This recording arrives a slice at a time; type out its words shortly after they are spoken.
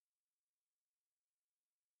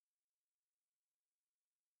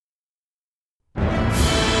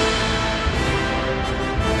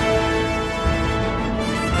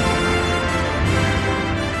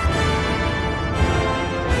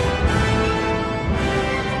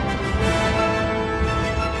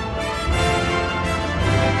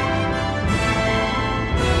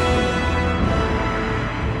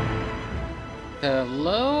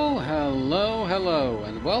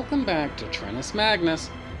back to Trennis Magnus,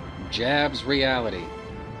 Jabs Reality,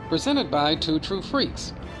 presented by Two True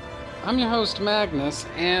Freaks. I'm your host, Magnus,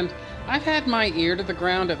 and I've had my ear to the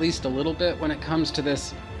ground at least a little bit when it comes to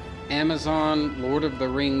this Amazon Lord of the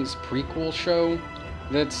Rings prequel show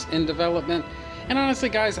that's in development. And honestly,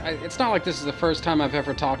 guys, it's not like this is the first time I've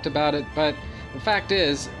ever talked about it, but the fact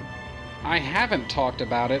is, I haven't talked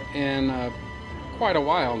about it in quite a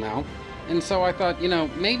while now. And so I thought,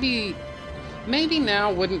 maybe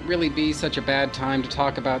now wouldn't really be such a bad time to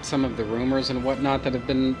talk about some of the rumors and whatnot that have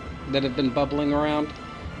been bubbling around.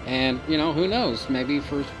 And, who knows, maybe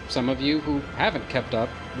for some of you who haven't kept up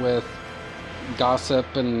with gossip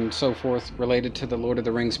and so forth related to the Lord of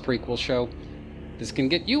the Rings prequel show, this can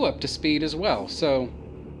get you up to speed as well. So,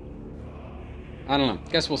 I don't know.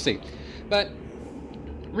 Guess we'll see. But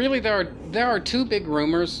really, there are two big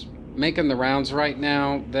rumors making the rounds right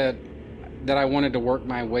now that I wanted to work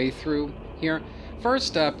my way through here.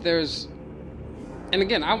 First up, there's, and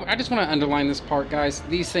again, I just want to underline this part, guys.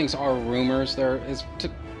 These things are rumors. There is,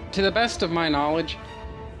 to the best of my knowledge,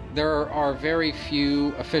 there are very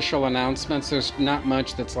few official announcements. There's not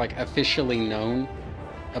much that's like officially known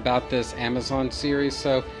about this Amazon series.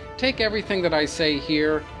 So take everything that I say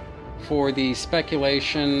here for the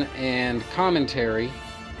speculation and commentary,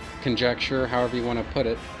 conjecture, however you want to put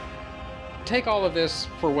it. Take all of this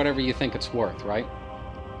for whatever you think it's worth, right?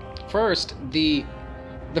 First, the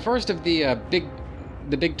first of the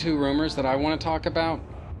big two rumors that I want to talk about.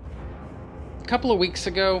 A couple of weeks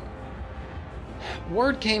ago,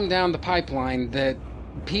 word came down the pipeline that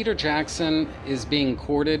Peter Jackson is being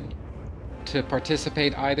courted to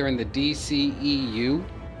participate either in the DCEU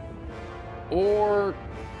or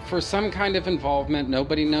for some kind of involvement,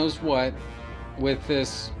 nobody knows what, with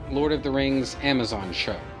this Lord of the Rings Amazon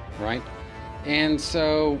show, right? And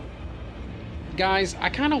so, guys, I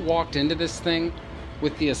kind of walked into this thing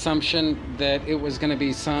with the assumption that it was going to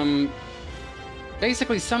be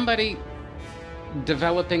basically somebody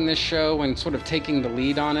developing this show and sort of taking the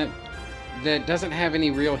lead on it that doesn't have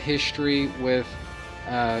any real history with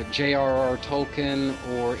J.R.R. Tolkien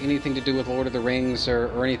or anything to do with Lord of the Rings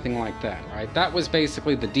or anything like that, right? That was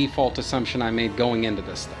basically the default assumption I made going into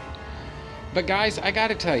this thing. But guys, I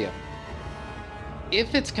gotta tell you,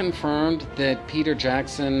 if it's confirmed that Peter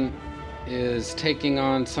Jackson is taking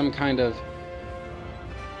on some kind of,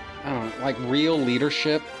 I don't know, like real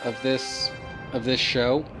leadership of this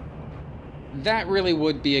show, that really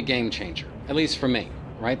would be a game changer, at least for me,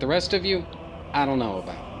 right? The rest of you, I don't know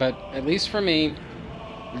about, but at least for me,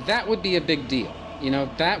 that would be a big deal.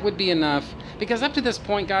 That would be enough, because up to this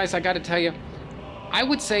point, guys, I gotta tell you, I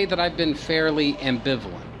would say that I've been fairly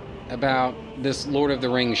ambivalent about this Lord of the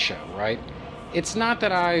Rings show, right? It's not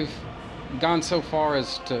that I've gone so far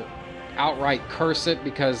as to outright curse it,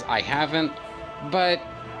 because I haven't, but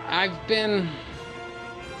I've been,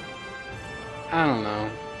 I don't know,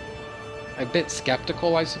 a bit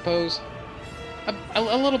skeptical, I suppose. A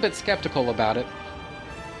little bit skeptical about it,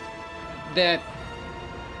 that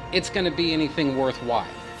it's going to be anything worthwhile,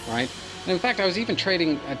 right? And in fact, I was even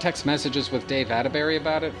trading text messages with Dave Atterbury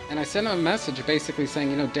about it, and I sent him a message basically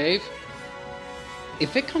saying, Dave,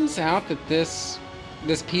 if it comes out that this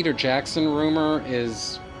Peter Jackson rumor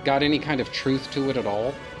is got any kind of truth to it at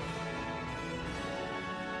all,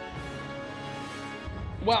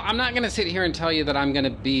 well, I'm not going to sit here and tell you that I'm going to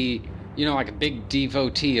be, like a big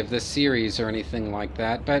devotee of this series or anything like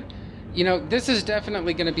that, but, this is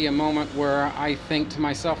definitely going to be a moment where I think to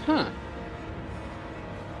myself,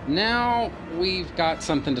 now we've got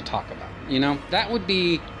something to talk about, That would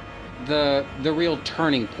be the real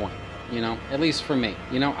turning point, at least for me.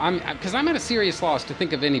 Because I'm at a serious loss to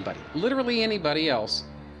think of anybody, literally anybody else,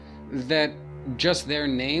 that just their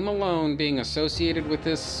name alone being associated with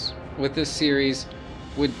this series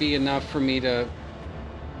would be enough for me to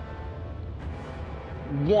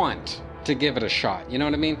want to give it a shot. You know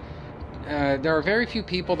what I mean? There are very few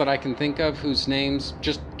people that I can think of whose names,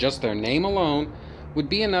 just their name alone, would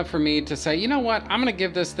be enough for me to say, you know what, I'm going to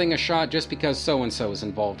give this thing a shot just because so-and-so is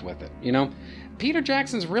involved with it, Peter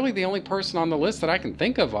Jackson's really the only person on the list that I can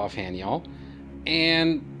think of offhand, y'all.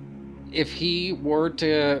 And if he were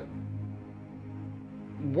to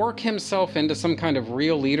work himself into some kind of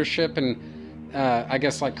real leadership and, I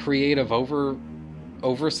guess, like creative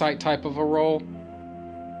oversight type of a role,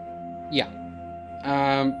 yeah.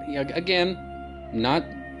 Again, not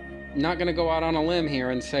going to go out on a limb here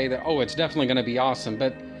and say that, it's definitely going to be awesome,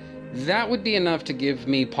 but that would be enough to give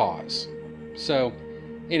me pause. So,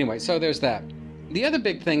 anyway, so there's that. The other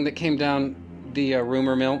big thing that came down the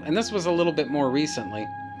rumor mill, and this was a little bit more recently,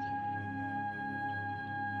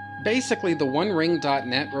 basically the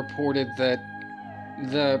OneRing.net reported that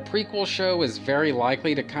the prequel show is very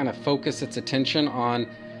likely to kind of focus its attention on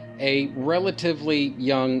a relatively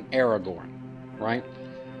young Aragorn, right?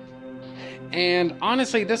 And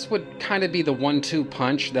honestly, this would kind of be the 1-2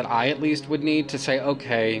 punch that I at least would need to say,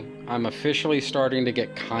 okay, I'm officially starting to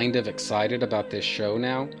get kind of excited about this show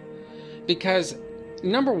now. Because,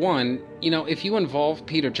 number one, if you involve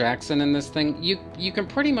Peter Jackson in this thing, you can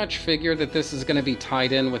pretty much figure that this is going to be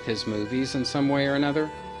tied in with his movies in some way or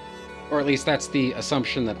another. Or at least that's the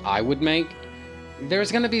assumption that I would make.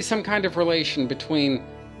 There's going to be some kind of relation between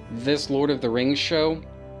this Lord of the Rings show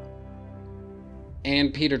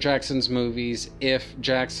and Peter Jackson's movies, if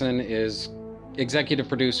Jackson is executive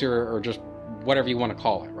producer or just whatever you want to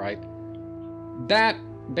call it, right? That,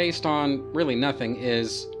 based on really nothing,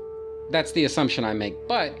 that's the assumption I make.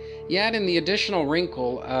 But you add in the additional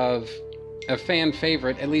wrinkle of a fan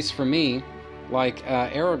favorite, at least for me, like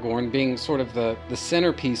Aragorn being sort of the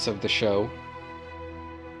centerpiece of the show.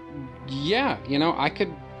 Yeah, I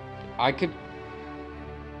could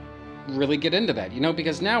really get into that,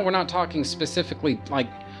 because now we're not talking specifically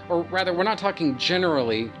or rather we're not talking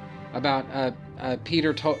generally about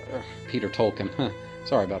Peter Tolkien.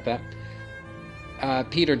 Sorry about that.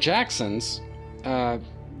 Peter Jackson's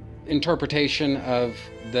interpretation of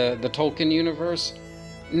the Tolkien universe.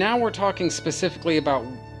 Now we're talking specifically about,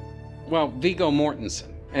 Viggo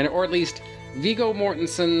Mortensen, or at least Viggo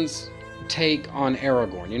Mortensen's take on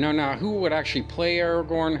Aragorn. Now who would actually play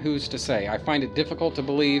Aragorn? Who's to say? I find it difficult to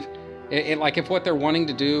believe. If what they're wanting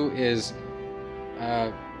to do is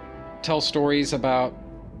tell stories about,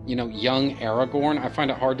 young Aragorn, I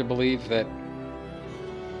find it hard to believe that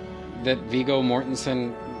Viggo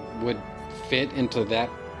Mortensen would fit into that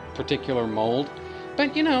particular mold.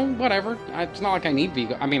 But, whatever. It's not like I need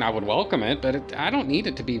Viggo. I mean, I would welcome it, but I don't need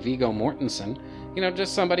it to be Viggo Mortensen.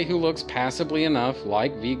 Just somebody who looks passably enough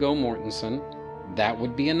like Viggo Mortensen. That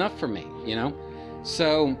would be enough for me,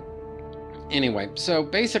 So... Anyway, so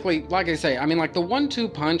basically, like I say, I mean, like the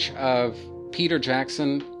 1-2 punch of Peter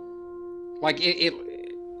Jackson, like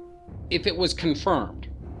if it was confirmed,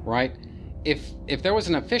 right? If there was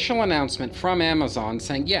an official announcement from Amazon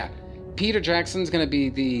saying, yeah, Peter Jackson's going to be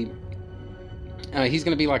he's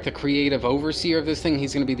going to be like the creative overseer of this thing.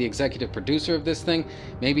 He's going to be the executive producer of this thing.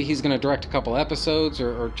 Maybe he's going to direct a couple episodes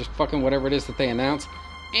or just fucking whatever it is that they announce.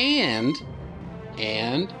 And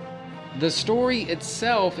the story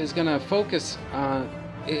itself is going to focus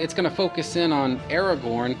in on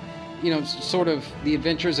Aragorn, sort of the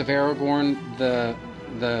adventures of Aragorn,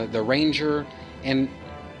 the ranger. And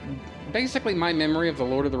basically my memory of the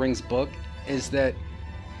Lord of the Rings book is that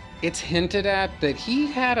it's hinted at that he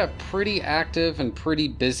had a pretty active and pretty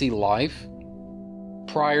busy life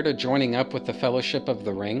prior to joining up with the Fellowship of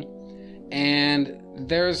the Ring. And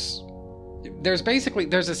there's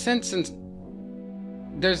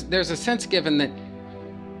a sense given that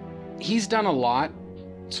he's done a lot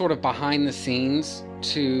sort of behind the scenes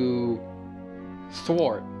to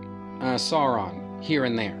thwart Sauron here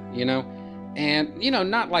and there, and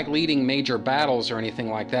not like leading major battles or anything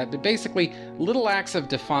like that, but basically little acts of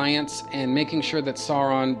defiance and making sure that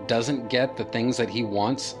Sauron doesn't get the things that he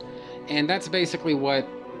wants. And that's basically what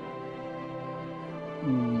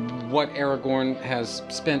Aragorn has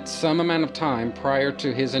spent some amount of time prior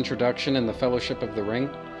to his introduction in the Fellowship of the Ring.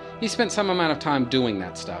 He spent some amount of time doing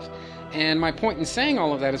that stuff. And my point in saying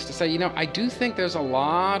all of that is to say, I do think there's a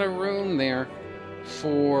lot of room there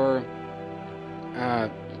for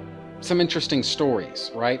some interesting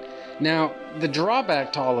stories, right? Now, the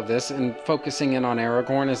drawback to all of this and focusing in on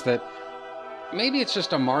Aragorn is that maybe it's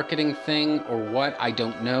just a marketing thing or what, I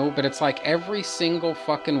don't know, but it's like every single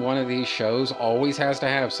fucking one of these shows always has to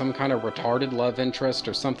have some kind of retarded love interest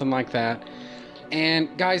or something like that.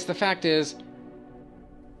 And guys, the fact is,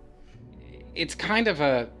 it's kind of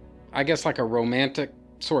I guess like a romantic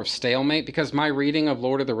sort of stalemate, because my reading of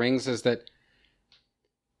Lord of the Rings is that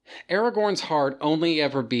Aragorn's heart only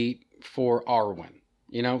ever beat for Arwen.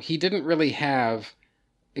 He didn't really have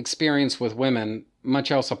experience with women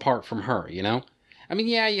much else apart from her, I mean,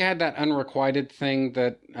 yeah, you had that unrequited thing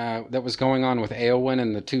that was going on with Éowyn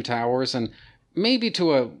and the Two Towers, and maybe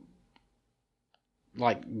to a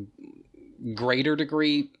greater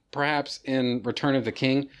degree, perhaps, in Return of the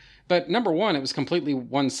King. But number one, it was completely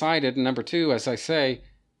one-sided, and number two, as I say,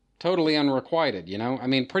 totally unrequited, I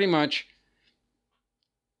mean, pretty much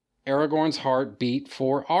Aragorn's heart beat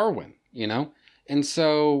for Arwen, And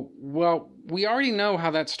so, we already know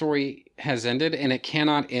how that story has ended, and it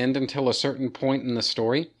cannot end until a certain point in the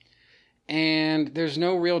story. And there's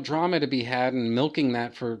no real drama to be had in milking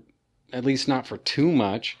that for, at least not for too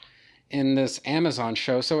much, in this Amazon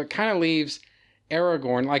show. So it kind of leaves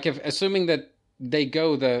Aragorn, assuming that they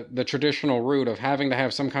go the traditional route of having to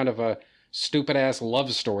have some kind of a stupid ass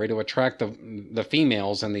love story to attract the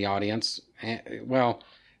females in the audience. Well,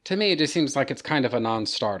 to me, it just seems like it's kind of a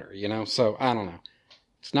non-starter, you know? So, I don't know.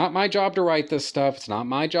 It's not my job to write this stuff. It's not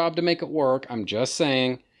my job to make it work. I'm just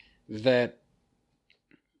saying that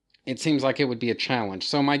it seems like it would be a challenge.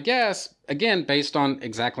 So my guess, again, based on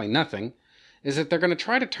exactly nothing, is that they're going to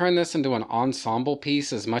try to turn this into an ensemble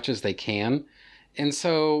piece as much as they can. And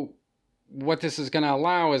so what this is going to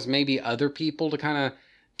allow is maybe other people to kind of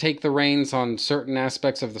take the reins on certain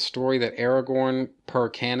aspects of the story that Aragorn, per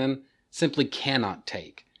canon, simply cannot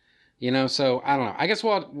take. You know, so I don't know. I guess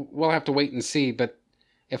we'll have to wait and see. But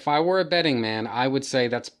if I were a betting man, I would say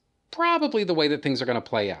that's probably the way that things are going to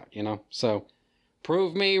play out, you know? So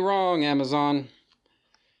prove me wrong, Amazon.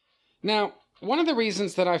 Now, one of the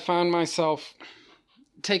reasons that I found myself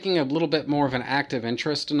taking a little bit more of an active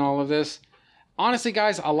interest in all of this, honestly,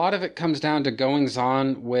 guys, a lot of it comes down to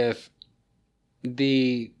goings-on with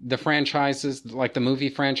the franchises, like the movie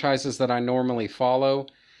franchises that I normally follow,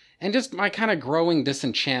 and just my kind of growing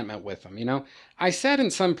disenchantment with them, you know? I said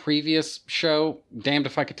in some previous show, damned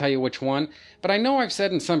if I could tell you which one, but I know I've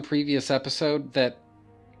said in some previous episode that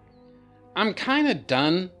I'm kind of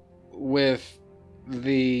done with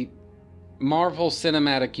the Marvel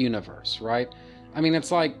Cinematic Universe, right? I mean,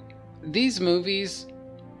 it's like, these movies,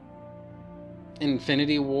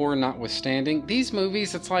 Infinity War notwithstanding, these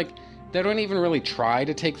movies, it's like, they don't even really try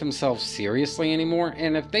to take themselves seriously anymore,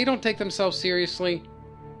 and if they don't take themselves seriously,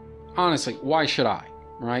 honestly, why should I,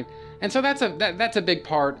 right? And so that's a big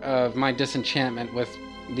part of my disenchantment with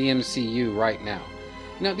the MCU right now.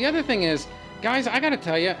 Now, the other thing is, guys, I gotta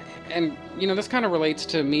tell you, and, you know, this kind of relates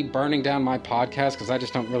to me burning down my podcast because I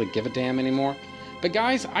just don't really give a damn anymore. But,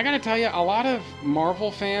 guys, I gotta tell you, a lot of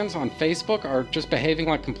Marvel fans on Facebook are just behaving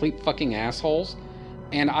like complete fucking assholes.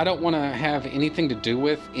 And I don't want to have anything to do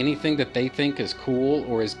with anything that they think is cool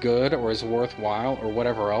or is good or is worthwhile or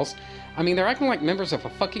whatever else. I mean, they're acting like members of a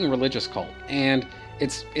fucking religious cult. And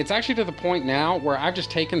it's actually to the point now where I've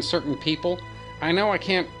just taken certain people. I know I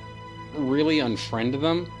can't really unfriend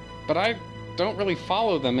them, but I don't really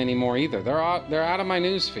follow them anymore either. They're out of my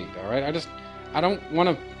news feed, all right? I don't want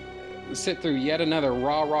to sit through yet another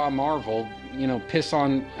rah-rah Marvel, you know, piss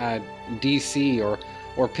on DC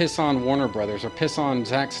or piss on Warner Brothers, or piss on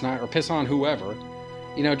Zack Snyder, or piss on whoever,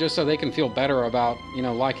 you know, just so they can feel better about, you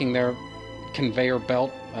know, liking their conveyor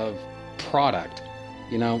belt of product.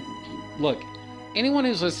 You know, look, anyone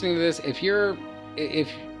who's listening to this, if you're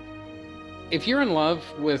in love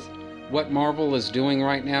with what Marvel is doing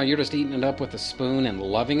right now, you're just eating it up with a spoon and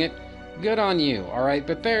loving it, good on you, all right?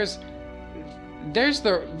 But there's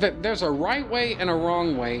a right way and a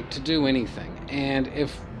wrong way to do anything. And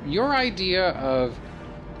if your idea of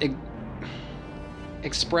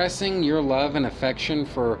expressing your love and affection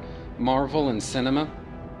for Marvel and cinema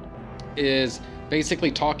is basically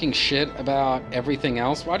talking shit about everything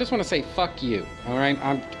else, well, I just want to say fuck you, all right?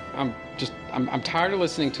 I'm tired of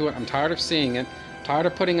listening to it. I'm tired of seeing it. Tired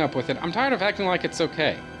of putting up with it. I'm tired of acting like it's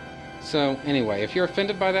okay. So anyway, if you're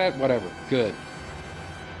offended by that, whatever, good.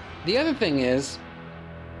 The other thing is,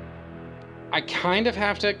 I kind of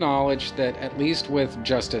have to acknowledge that at least with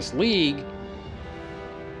Justice League,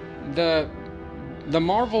 the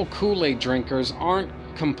Marvel Kool-Aid drinkers aren't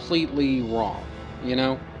completely wrong, you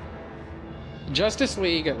know? Justice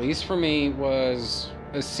League, at least for me, was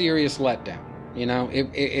a serious letdown, you know?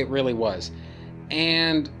 It really was.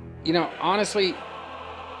 And, you know, honestly,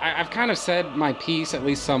 I've kind of said my piece, at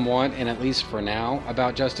least somewhat, and at least for now,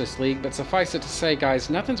 about Justice League, but suffice it to say, guys,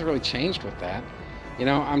 nothing's really changed with that. You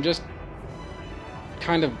know, I'm just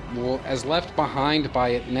kind of as left behind by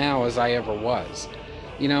it now as I ever was.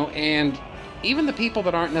 You know, and even the people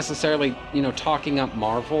that aren't necessarily, you know, talking up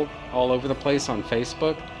Marvel all over the place on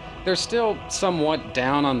Facebook, they're still somewhat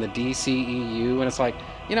down on the DCEU, and it's like,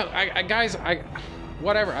 you know, guys,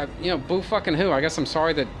 whatever, you know, boo fucking who. I guess I'm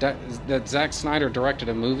sorry that Zack Snyder directed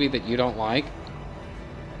a movie that you don't like.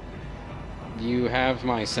 You have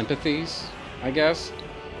my sympathies, I guess.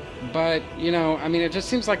 But, you know, I mean, it just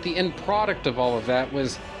seems like the end product of all of that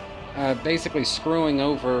was basically screwing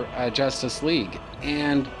over Justice League.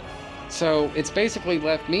 And so it's basically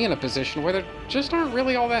left me in a position where there just aren't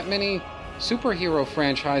really all that many superhero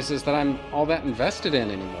franchises that I'm all that invested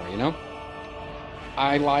in anymore, you know?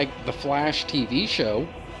 I like the Flash TV show,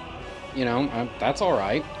 you know, that's all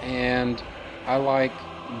right. And I like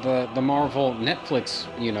the Marvel Netflix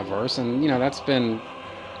universe, and, you know, that's been...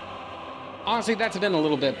 Honestly, that's been a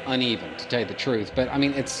little bit uneven, to tell you the truth. But, I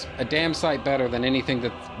mean, it's a damn sight better than anything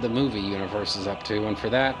that the movie universe is up to. And for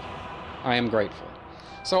that, I am grateful.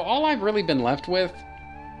 So all I've really been left with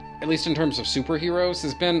at least in terms of superheroes,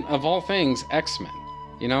 has been, of all things, X-Men.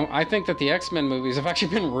 You know, I think that the X-Men movies have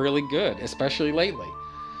actually been really good, especially lately.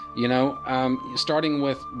 You know, starting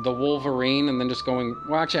with the Wolverine and then just going,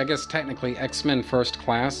 well, actually, I guess technically X-Men First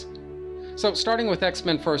Class. So starting with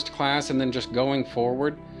X-Men First Class and then just going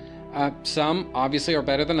forward, some obviously are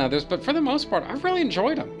better than others, but for the most part, I've really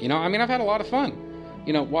enjoyed them. You know, I mean, I've had a lot of fun,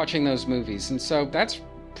 you know, watching those movies. And so that's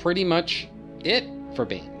pretty much it for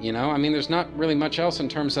me, you know? I mean, there's not really much else in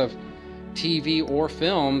terms of TV or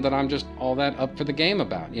film that I'm just all that up for the game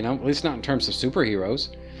about, you know, at least not in terms of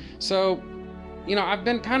superheroes. So, you know, I've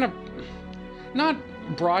been kind of not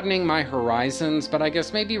broadening my horizons, but I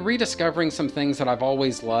guess maybe rediscovering some things that I've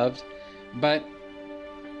always loved, but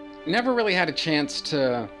never really had a chance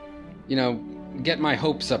to, you know, get my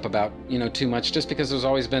hopes up about, you know, too much, just because there's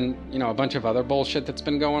always been, you know, a bunch of other bullshit that's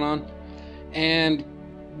been going on. And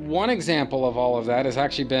one example of all of that has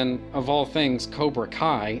actually been, of all things, Cobra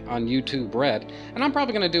Kai on YouTube Red. And I'm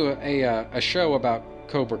probably going to do a show about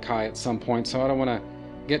Cobra Kai at some point, so I don't want to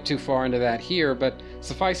get too far into that here, but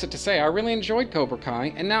suffice it to say, I really enjoyed Cobra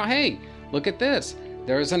Kai. And now, hey, look at this.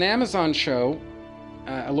 There's an Amazon show,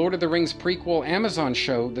 a Lord of the Rings prequel Amazon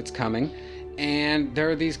show that's coming, and there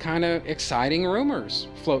are these kind of exciting rumors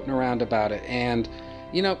floating around about it. And,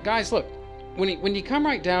 you know, guys, look, when you come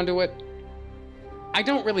right down to it, I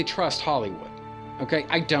don't really trust Hollywood, okay?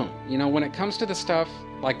 I don't. You know, when it comes to the stuff,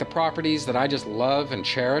 like the properties that I just love and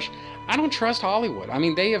cherish, I don't trust Hollywood. I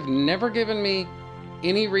mean, they have never given me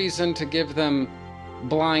any reason to give them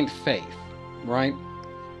blind faith, right?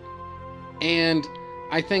 And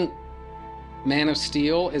I think Man of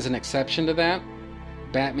Steel is an exception to that.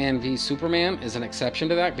 Batman v Superman is an exception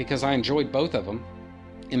to that because I enjoyed both of them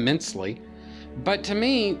immensely. But to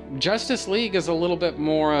me, Justice League is a little bit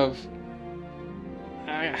more of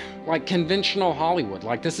like conventional Hollywood.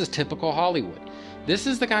 Like, this is typical Hollywood. This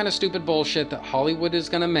is the kind of stupid bullshit that Hollywood is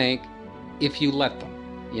going to make if you let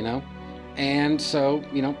them, you know? And so,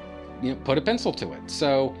 you know, put a pencil to it.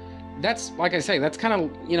 So that's, like I say, that's kind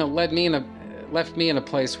of, you know, left me in a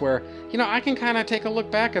place where, you know, I can kind of take a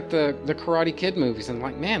look back at the Karate Kid movies and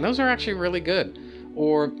like, man, those are actually really good.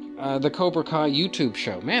 Or the Cobra Kai YouTube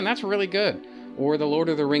show, man, that's really good. Or the Lord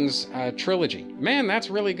of the Rings trilogy, man, that's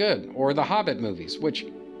really good. Or the Hobbit movies, which,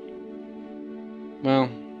 well,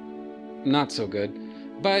 not so good.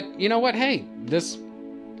 But you know what? Hey, this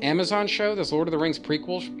Amazon show, this Lord of the Rings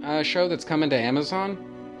prequel show that's coming to Amazon,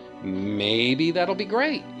 maybe that'll be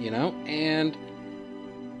great, you know? And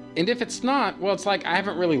if it's not, well, it's like I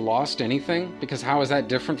haven't really lost anything, because how is that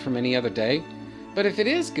different from any other day? But if it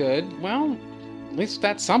is good, well, at least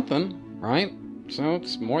that's something, right? So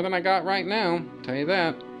it's more than I got right now, I'll tell you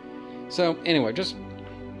that. So anyway, just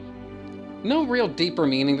no real deeper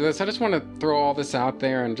meaning to this. I just want to throw all this out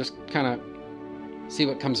there and just kind of see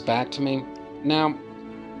what comes back to me. Now,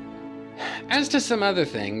 as to some other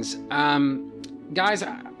things, guys,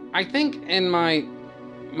 I think in my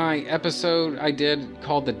episode I did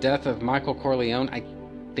called The Death of Michael Corleone, I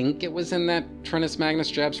think it was in that Trennis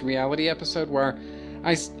Magnus Jabs reality episode, where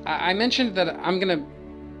I mentioned that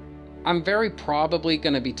I'm very probably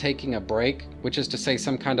going to be taking a break, which is to say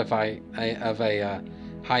some kind of a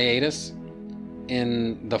hiatus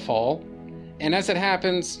in the fall. And as it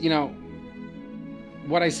happens, you know,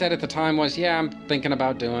 what I said at the time was, yeah, I'm thinking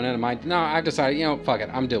about doing it. No, I've decided, you know, fuck it,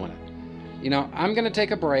 I'm doing it. You know, I'm going to take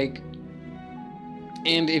a break.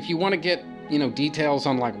 And if you want to get, you know, details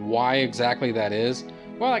on like why exactly that is,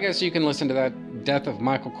 well, I guess you can listen to that Death of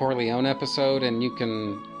Michael Corleone episode and you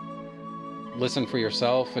can listen for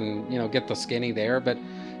yourself and, you know, get the skinny there. But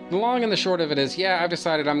the long and the short of it is, yeah, I've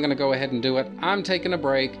decided I'm going to go ahead and do it. I'm taking a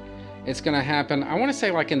break. It's going to happen, I want to say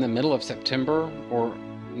like in the middle of September or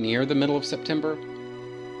near the middle of September.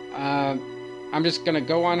 I'm just going to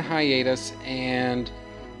go on hiatus, and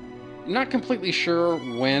I'm not completely sure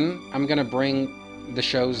when I'm going to bring the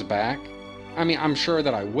shows back. I mean, I'm sure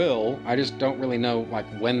that I will. I just don't really know like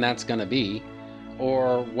when that's going to be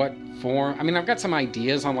or what form. I mean, I've got some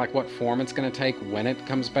ideas on like what form it's going to take when it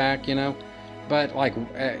comes back, you know, but like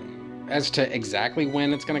as to exactly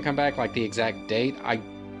when it's going to come back, like the exact date, I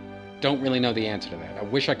don't really know the answer to that. I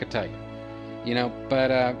wish I could tell you, you know, but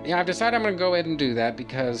yeah, I've decided I'm going to go ahead and do that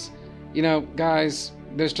because, you know, guys,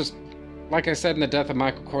 there's just, like I said in the Death of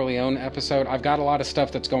Michael Corleone episode, I've got a lot of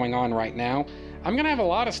stuff that's going on right now. I'm going to have a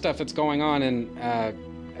lot of stuff that's going on in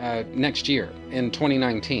next year, in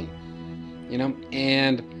 2019, you know,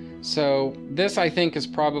 and so this, I think, is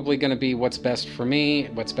probably going to be what's best for me,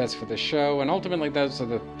 what's best for the show, and ultimately those are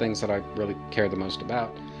the things that I really care the most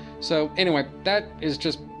about. So anyway, that is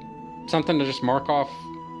just something to just mark off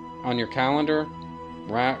on your calendar,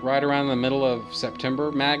 right around the middle of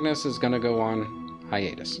September, Magnus is going to go on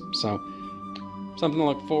hiatus. So, something to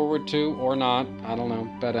look forward to, or not, I don't know.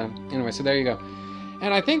 But anyway, so there you go.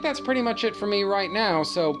 And I think that's pretty much it for me right now.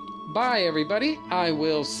 So, bye everybody. I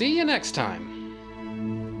will see you next time.